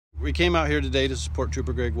We came out here today to support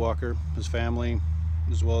Trooper Greg Walker, his family,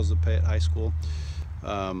 as well as the Payette High School.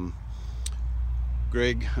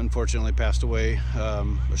 Greg unfortunately passed away a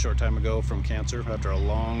short time ago from cancer after a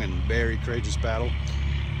long and very courageous battle,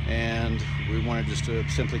 and we wanted just to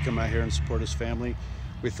simply come out here and support his family.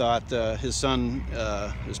 We thought his son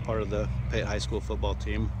is part of the Payette High School football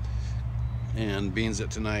team, and being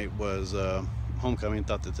that tonight was homecoming,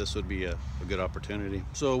 thought that this would be a good opportunity.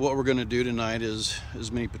 So what we're going to do tonight is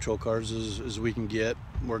as many patrol cars as we can get.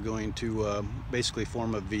 We're going to basically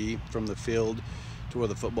form a V from the field to where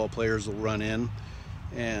the football players will run in,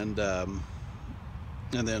 and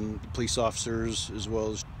then police officers as well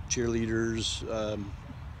as cheerleaders,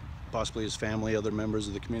 possibly his family, other members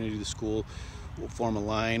of the community, the school, will form a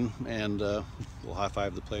line, and we'll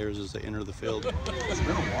high-five the players as they enter the field. It's been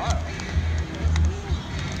a while.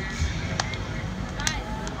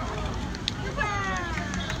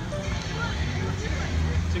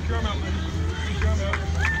 Take your arm out, man. Take your arm out.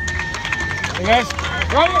 Hey guys,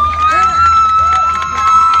 right?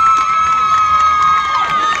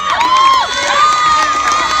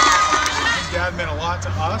 His dad meant a lot to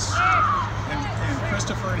us, and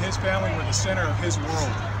Christopher and his family were the center of his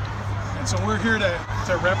world. And so we're here to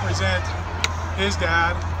represent his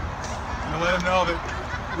dad and to let him know that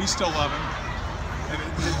we still love him. And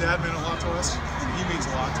his dad meant a lot to us, and he means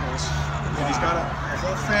a lot to us. And he's got a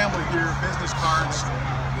whole family here, business cards.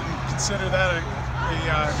 Consider that a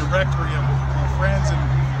directory of friends and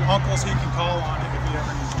uncles he can call on if he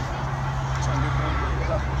ever needs them. Sound good, man?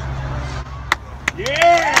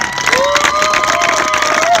 Yeah!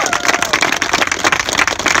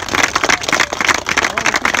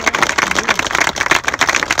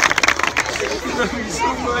 Thank you so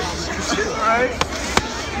much. Alright?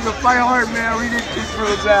 He's a fight hard, man. We need to for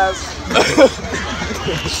his ass.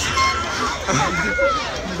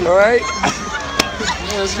 Alright?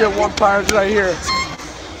 Let's get one Pirates right here.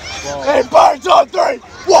 Hey, Pirates on three!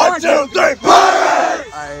 1, 2, 3,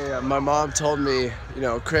 Pirates! My mom told me, you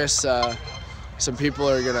know, Chris, some people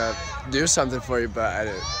are gonna do something for you, but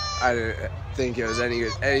I didn't think it was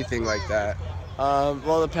anything like that.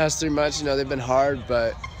 Well, the past 3 months, you know, they've been hard,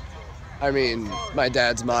 but I mean, my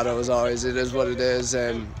dad's motto is always, it is what it is,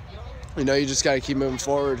 and you know, you just gotta keep moving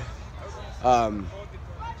forward.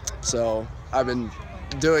 So I've been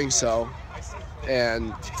doing so,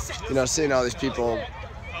 and you know, seeing all these people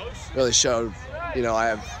really showed, you know, I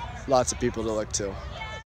have lots of people to look to.